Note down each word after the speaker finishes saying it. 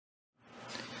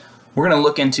We're going to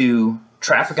look into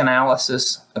traffic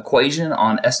analysis equation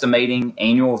on estimating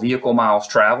annual vehicle miles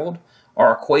traveled.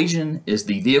 Our equation is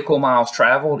the vehicle miles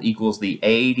traveled equals the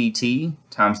AADT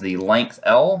times the length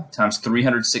L times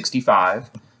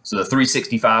 365. So the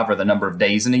 365 are the number of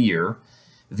days in a year.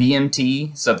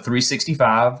 VMT sub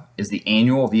 365 is the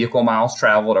annual vehicle miles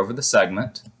traveled over the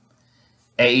segment.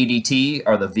 AADT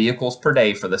are the vehicles per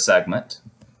day for the segment.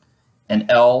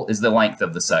 And L is the length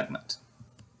of the segment.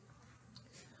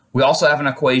 We also have an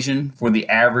equation for the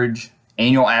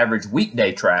annual average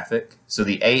weekday traffic. So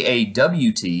the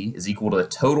AAWT is equal to the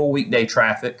total weekday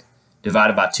traffic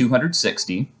divided by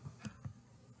 260,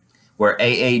 where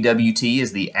AAWT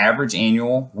is the average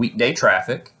annual weekday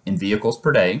traffic in vehicles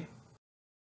per day.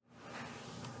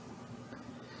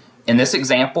 In this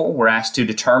example, we're asked to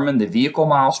determine the vehicle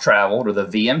miles traveled, or the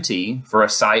VMT, for a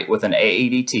site with an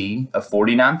AADT of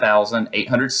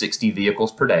 49,860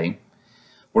 vehicles per day.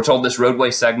 We're told this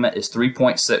roadway segment is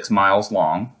 3.6 miles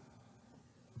long.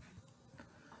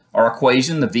 Our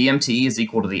equation, the VMT, is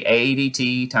equal to the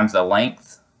AADT times the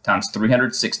length times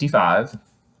 365.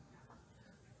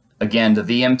 Again, the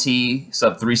VMT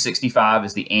sub 365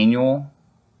 is the annual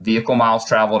vehicle miles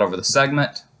traveled over the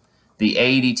segment. The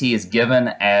AADT is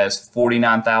given as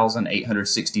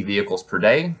 49,860 vehicles per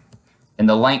day, and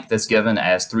the length is given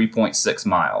as 3.6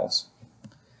 miles.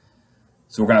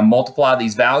 So we're going to multiply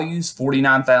these values,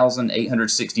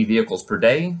 49,860 vehicles per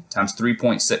day times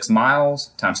 3.6 miles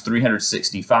times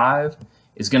 365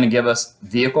 is going to give us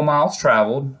vehicle miles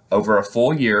traveled over a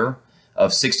full year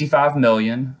of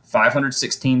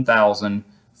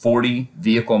 65,516,040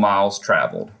 vehicle miles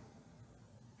traveled.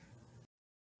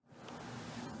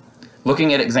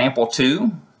 Looking at example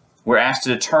 2, we're asked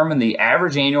to determine the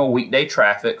average annual weekday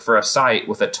traffic for a site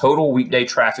with a total weekday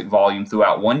traffic volume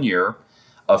throughout 1 year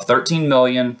of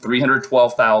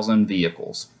 13,312,000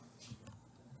 vehicles.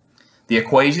 The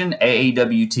equation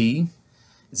AAWT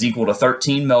is equal to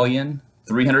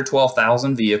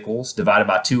 13,312,000 vehicles divided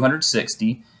by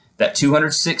 260. That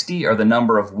 260 are the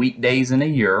number of weekdays in a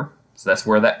year, so that's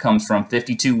where that comes from,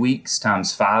 52 weeks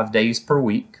times 5 days per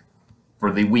week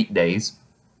for the weekdays.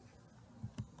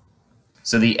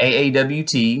 So the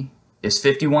AAWT is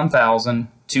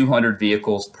 51,200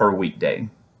 vehicles per weekday.